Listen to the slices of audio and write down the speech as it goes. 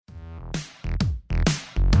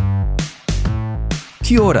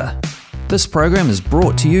Kia ora. This program is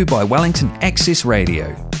brought to you by Wellington Access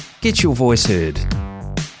Radio. Get your voice heard.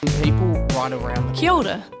 People right around the Kia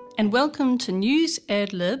ora, and welcome to News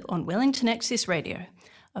Ad Lib on Wellington Access Radio,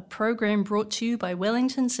 a program brought to you by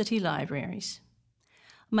Wellington City Libraries.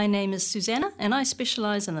 My name is Susanna, and I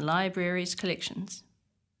specialise in the library's collections.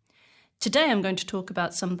 Today I'm going to talk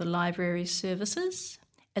about some of the library's services,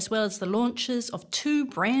 as well as the launches of 2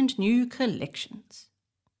 brand new collections.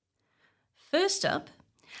 First up,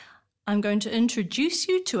 I'm going to introduce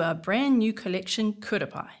you to our brand new collection,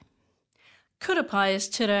 Kurapai. Kurapai is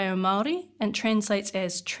te reo Māori and translates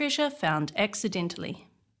as treasure found accidentally.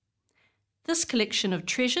 This collection of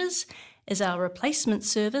treasures is our replacement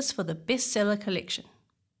service for the bestseller collection.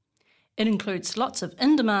 It includes lots of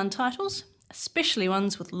in-demand titles, especially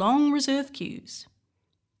ones with long reserve queues.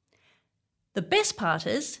 The best part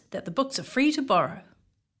is that the books are free to borrow.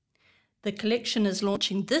 The collection is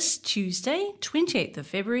launching this Tuesday, 28th of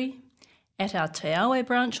February, at our Te Awe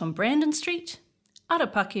branch on Brandon Street,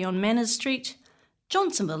 Arapaki on Manners Street,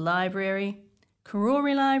 Johnsonville Library,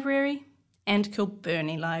 Karori Library, and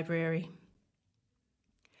Kilburnie Library.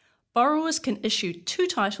 Borrowers can issue 2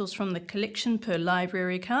 titles from the collection per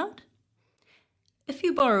library card. If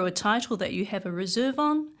you borrow a title that you have a reserve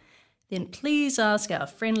on, then please ask our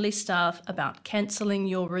friendly staff about cancelling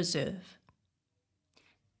your reserve.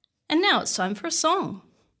 And now it's time for a song.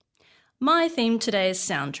 My theme today is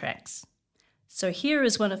soundtracks. So here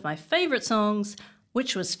is one of my favourite songs,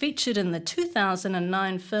 which was featured in the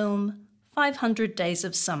 2009 film 500 Days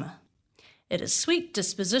of Summer. It is Sweet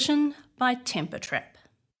Disposition by Temper Trap.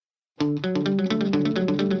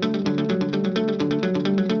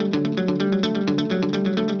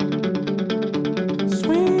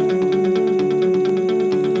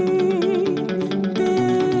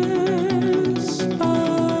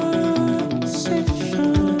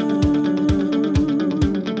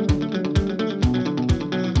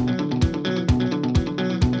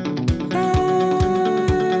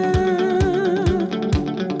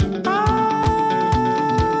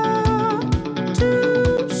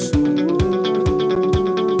 Too soon.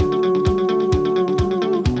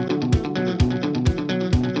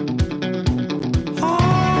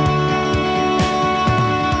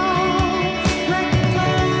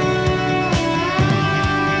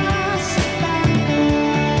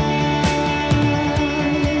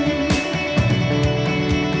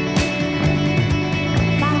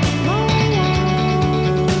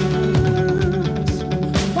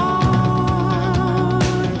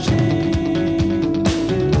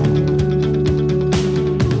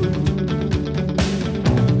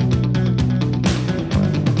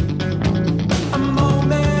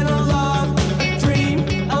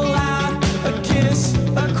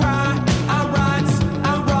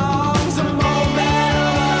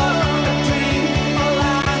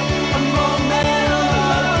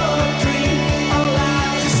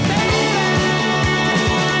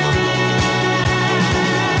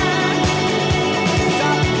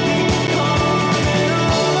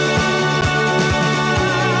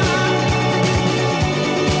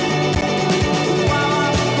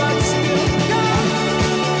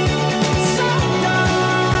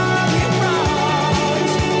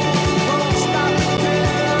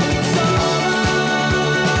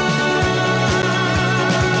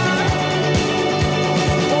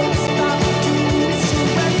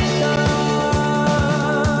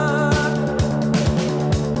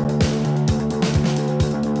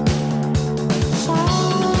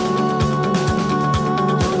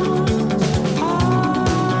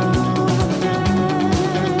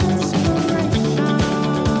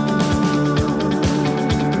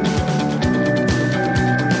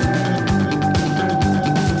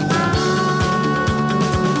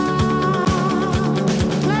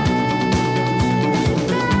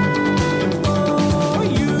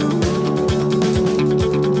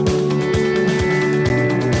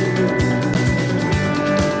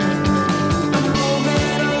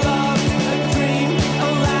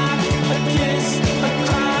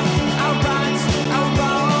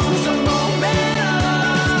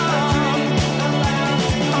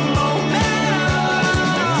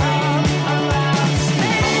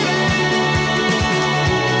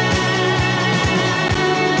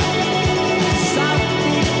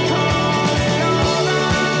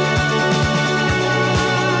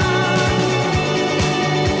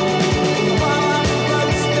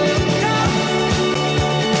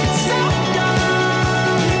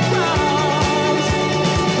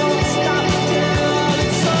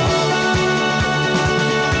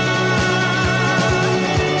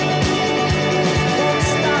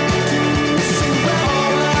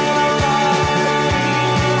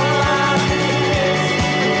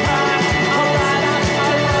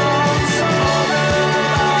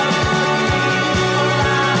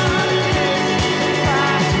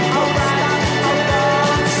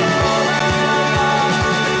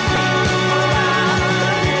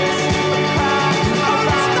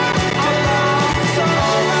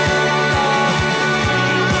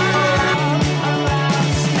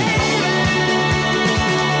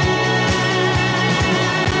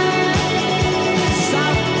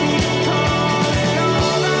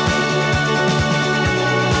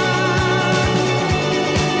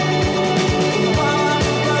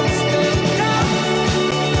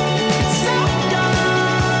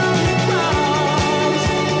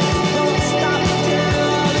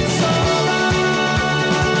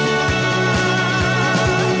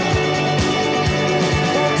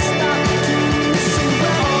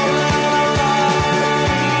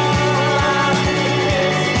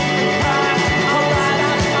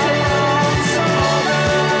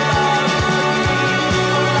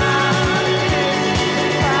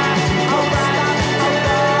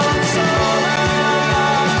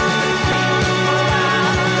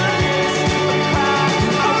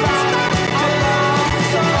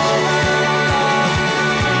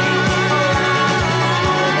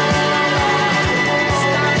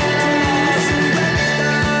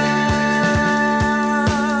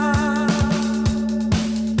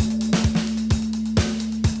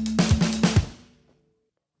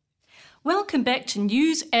 Welcome back to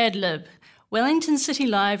News Ad Lib, Wellington City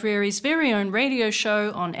Library's very own radio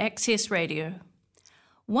show on Access Radio.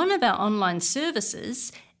 One of our online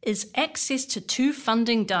services is access to 2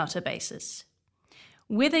 funding databases.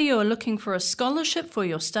 Whether you are looking for a scholarship for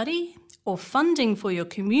your study or funding for your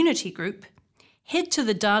community group, head to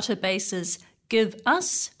the databases Give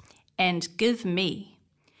Us and Give Me.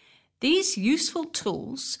 These useful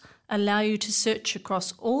tools allow you to search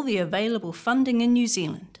across all the available funding in New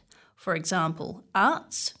Zealand. For example,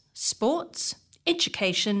 arts, sports,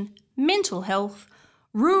 education, mental health,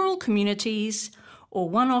 rural communities, or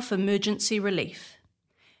one-off emergency relief.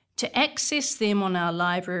 To access them on our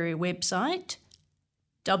library website,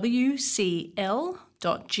 wcl.govt.nz,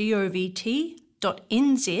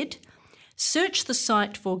 search the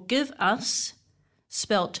site for Give Us,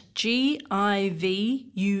 spelt G-I-V-U-S,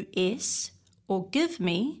 or Give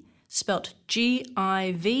Me, spelt G-I-V-M-E.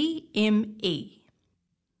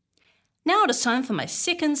 Now it is time for my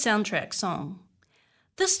second soundtrack song,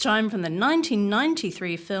 this time from the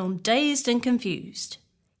 1993 film Dazed and Confused.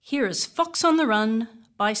 Here is Fox on the Run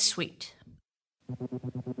by Sweet.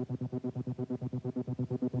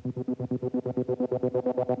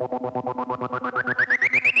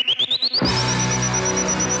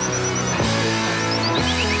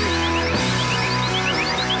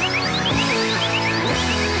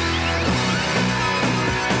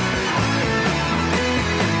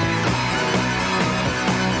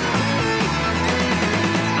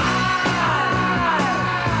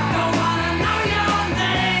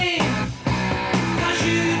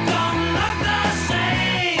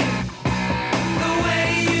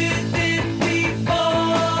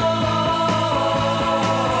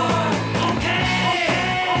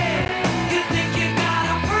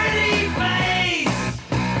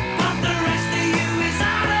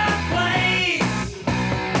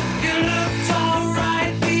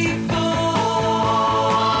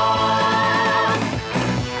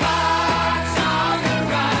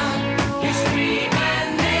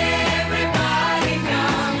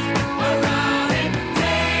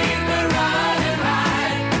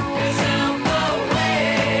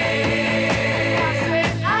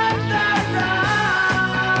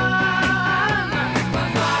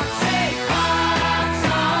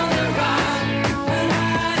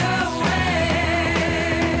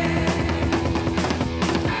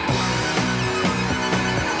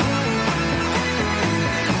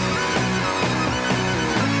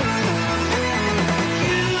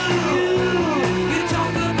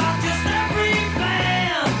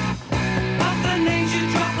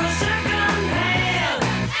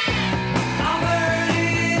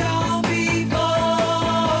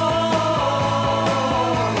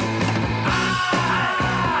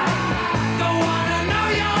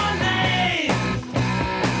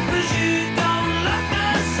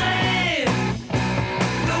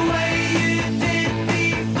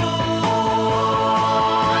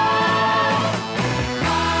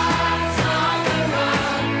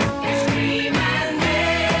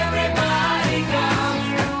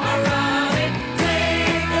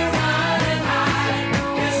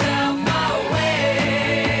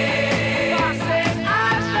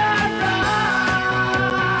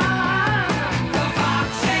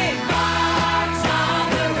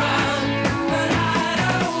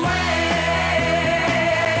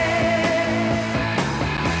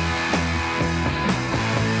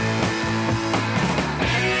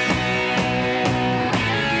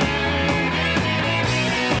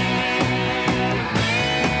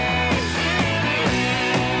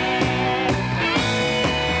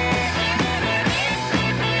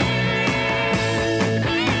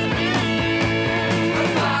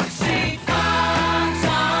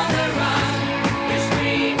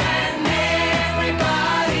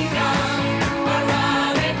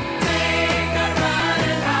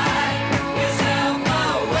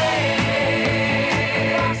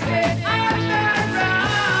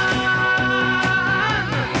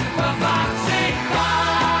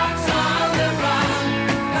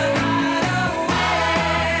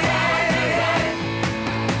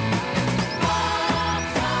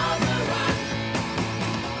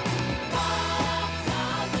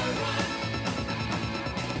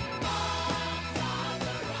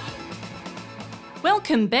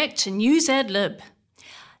 Welcome back to News Ad Lib.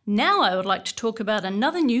 Now I would like to talk about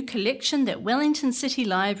another new collection that Wellington City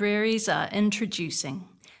Libraries are introducing.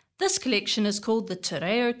 This collection is called the Te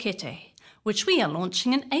Reo Kete, which we are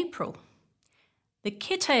launching in April. The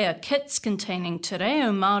Kete are kits containing Te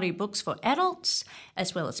Reo Māori books for adults,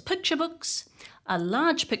 as well as picture books, a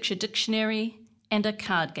large picture dictionary, and a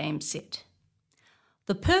card game set.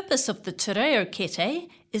 The purpose of the Te Reo Kete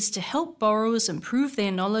is to help borrowers improve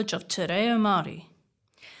their knowledge of Te Reo Māori.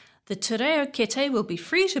 The Te Reo Kete will be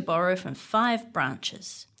free to borrow from 5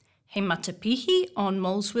 branches. He Matapihi on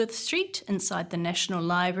Molesworth Street inside the National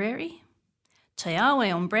Library, Te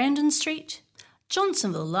Awe on Brandon Street,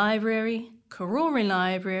 Johnsonville Library, Karori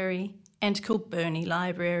Library and Kilbirnie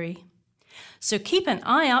Library. So keep an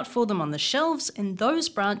eye out for them on the shelves in those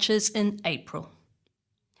branches in April.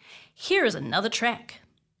 Here is another track.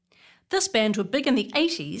 This band were big in the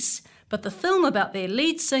 80s, but the film about their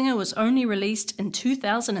lead singer was only released in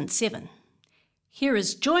 2007. Here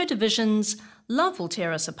is Joy Division's Love Will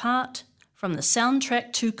Tear Us Apart from the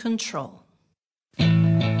soundtrack to Control.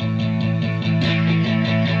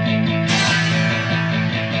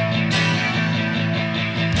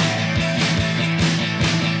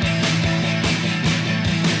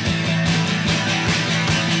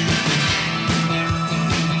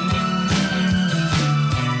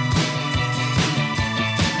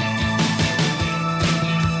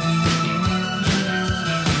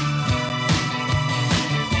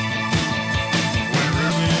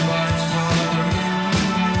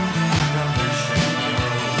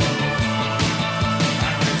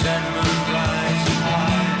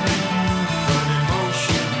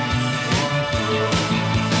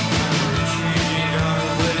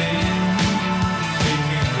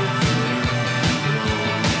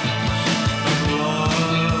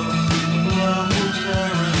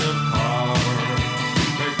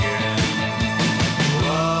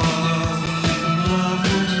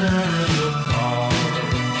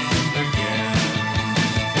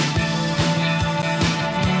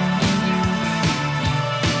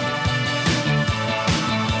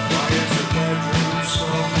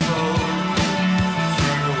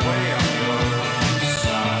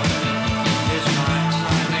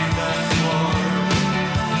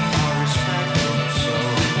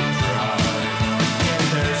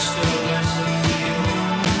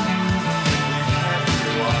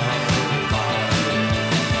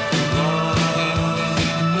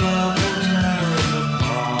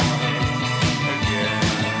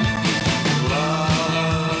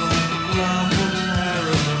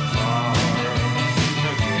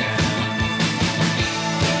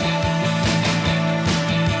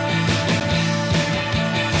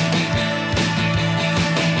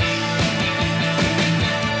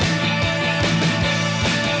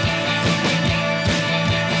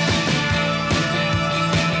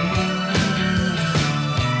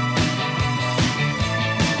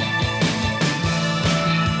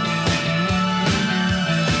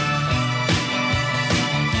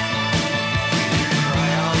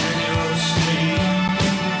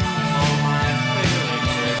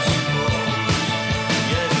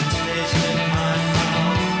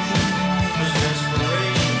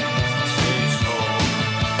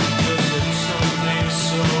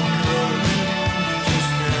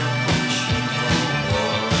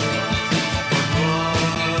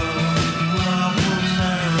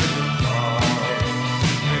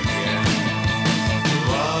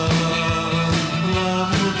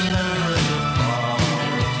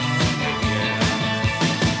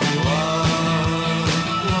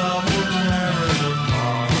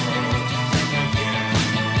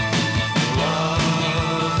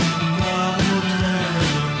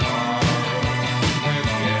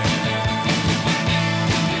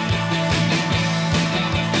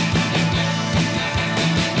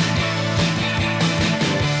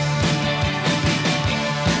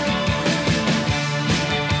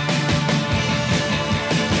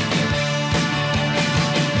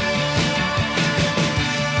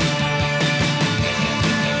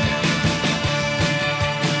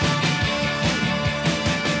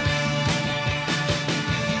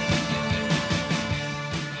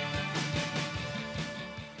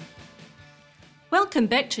 Welcome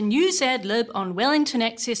back to News Ad Lib on Wellington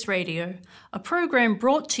Access Radio, a program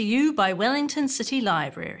brought to you by Wellington City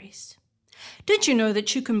Libraries. Did you know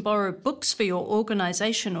that you can borrow books for your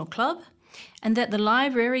organisation or club, and that the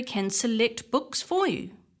library can select books for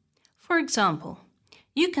you? For example,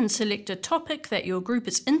 you can select a topic that your group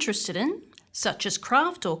is interested in, such as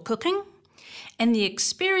craft or cooking, and the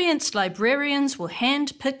experienced librarians will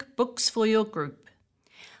hand-pick books for your group.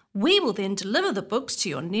 We will then deliver the books to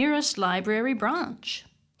your nearest library branch.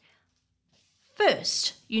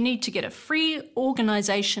 First, you need to get a free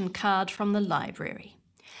organisation card from the library.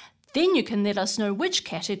 Then you can let us know which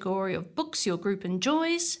category of books your group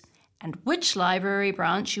enjoys and which library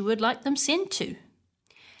branch you would like them sent to.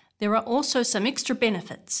 There are also some extra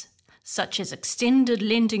benefits, such as extended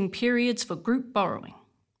lending periods for group borrowing.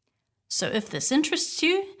 So if this interests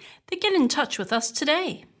you, then get in touch with us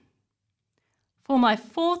today. For my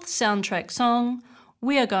fourth soundtrack song,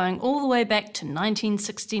 we are going all the way back to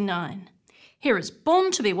 1969. Here is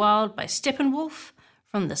Born to be Wild by Steppenwolf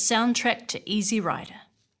from the soundtrack to Easy Rider.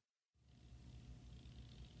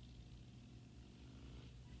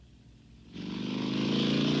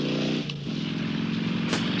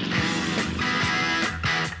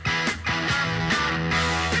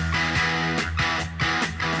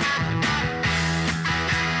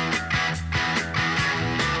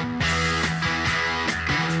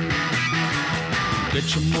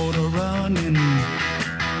 Get your motor running,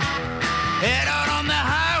 head out on the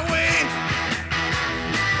highway,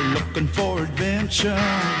 looking for adventure,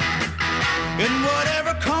 and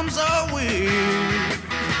whatever comes our way.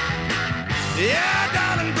 Yeah,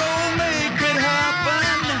 darling, go make it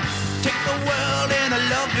happen. Take the world in a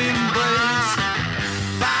loving embrace.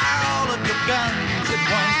 Fire all of your guns at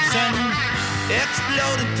once and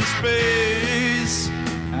explode into space.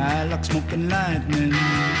 I like smoking lightning,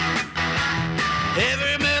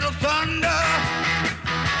 heavy metal thunder,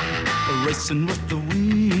 racing with the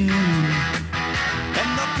wind, and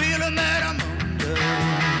the feeling that I'm under.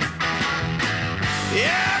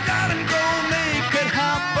 Yeah, darling, go make it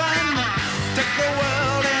happen. Take the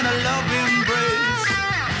world in a loving embrace.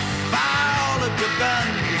 Fire all of your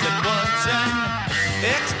guns at once and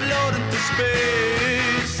explode into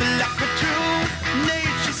space. Like a true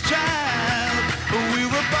nature's child, we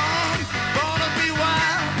were born to be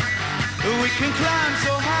wild. We can climb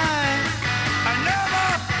so high, I never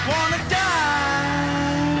wanna die.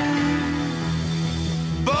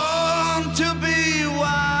 Born to be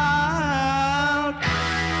wild.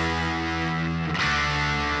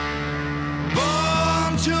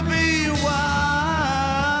 Born to be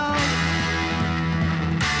wild.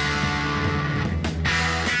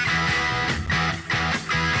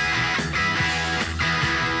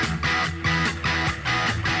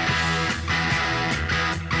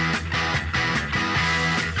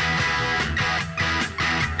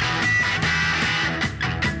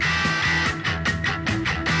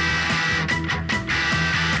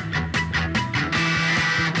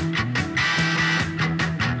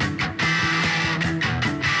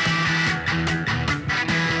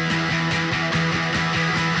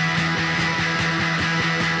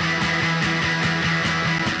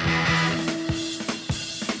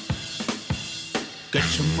 Get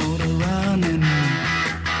your motor running,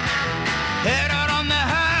 head out on the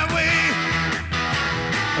highway,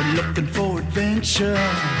 looking for adventure,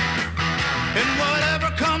 and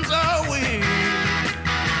whatever comes our way.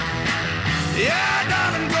 Yeah,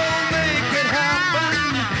 darling, go make it happen.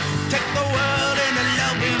 Take the world in a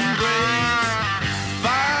loving embrace.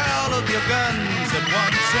 Fire all of your guns at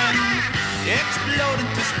once and explode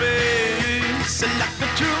into space. Like a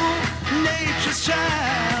true nature's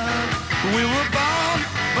child, we were born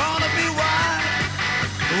to be wild.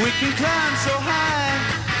 We can climb so high,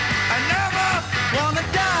 I never wanna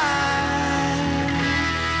die.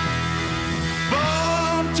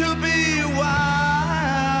 Born to be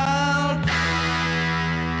wild.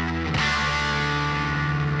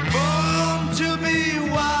 Born to be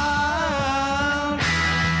wild.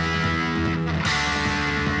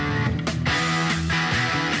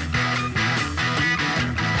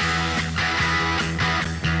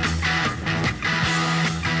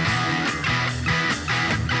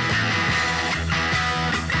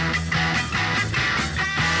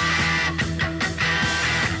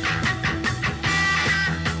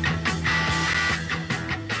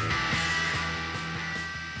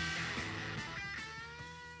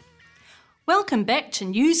 Welcome back to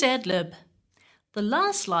News Ad Lib. The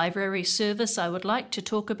last library service I would like to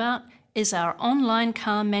talk about is our online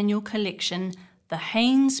car manual collection, the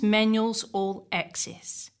Haynes Manuals All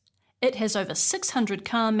Access. It has over 600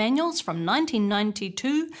 car manuals from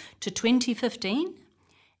 1992 to 2015,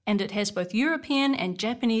 and it has both European and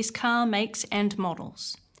Japanese car makes and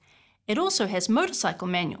models. It also has motorcycle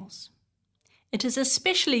manuals. It is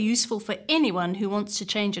especially useful for anyone who wants to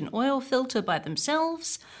change an oil filter by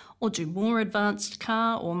themselves or do more advanced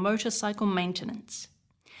car or motorcycle maintenance.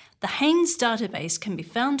 The Haynes database can be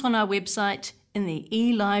found on our website in the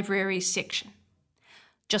e-library section.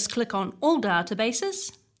 Just click on All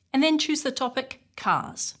Databases and then choose the topic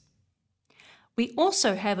Cars. We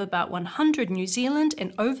also have about 100 New Zealand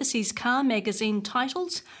and overseas car magazine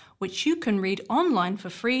titles which you can read online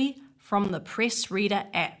for free from the Press Reader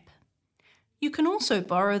app. You can also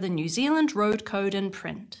borrow the New Zealand Road Code in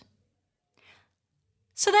print.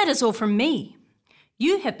 So that is all from me.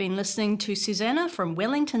 You have been listening to Susanna from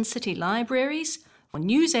Wellington City Libraries on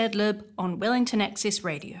News Ad Lib on Wellington Access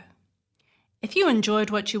Radio. If you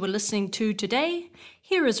enjoyed what you were listening to today,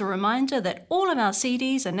 here is a reminder that all of our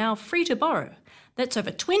CDs are now free to borrow, That's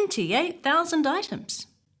over 28,000 items.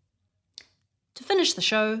 To finish the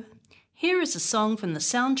show, here is a song from the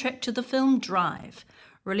soundtrack to the film Drive,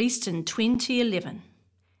 released in 2011.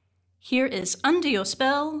 Here is Under Your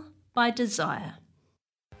Spell by Desire.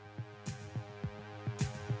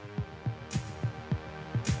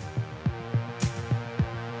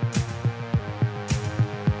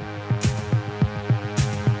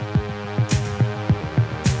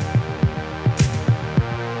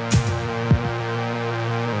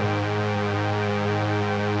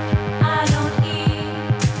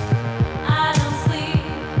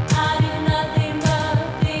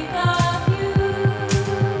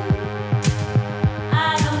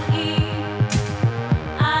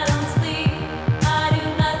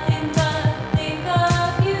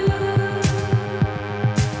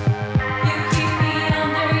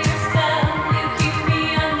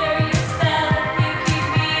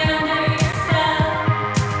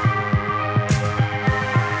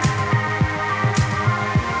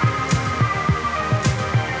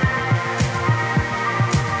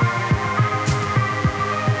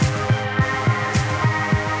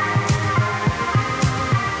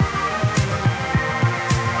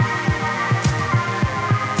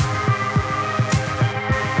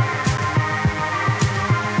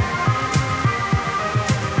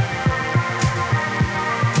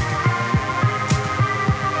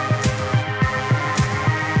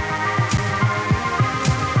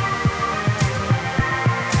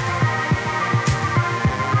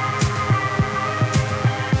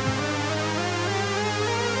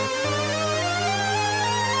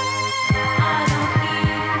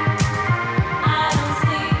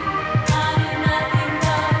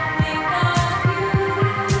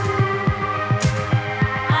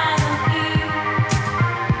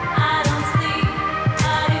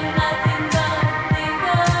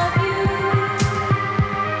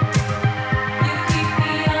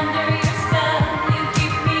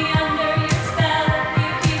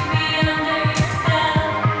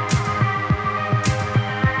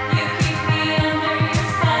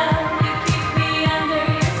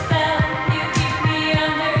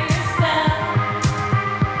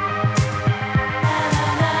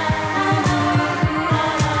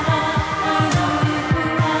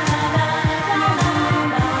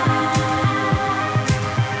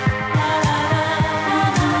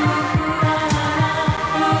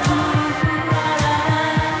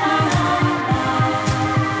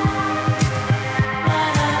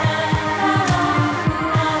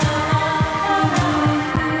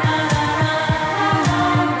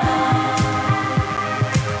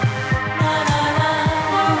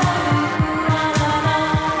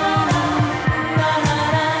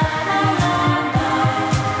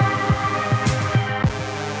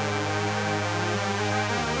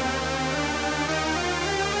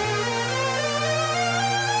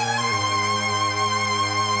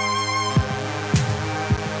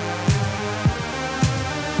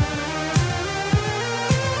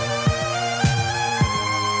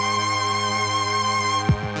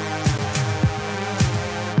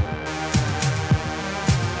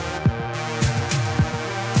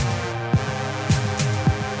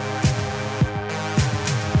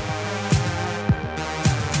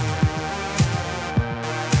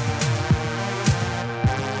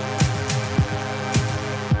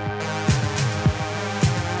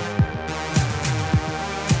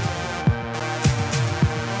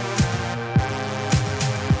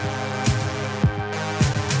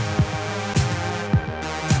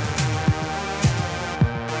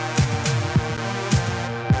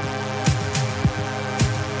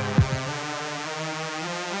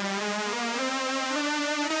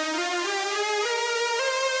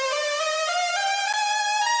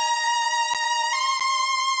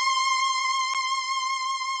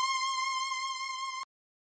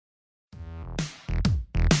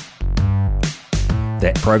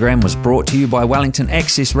 That program was brought to you by Wellington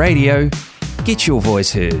Access Radio. Get your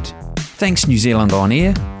voice heard. Thanks New Zealand On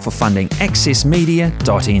Air for funding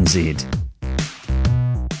accessmedia.nz.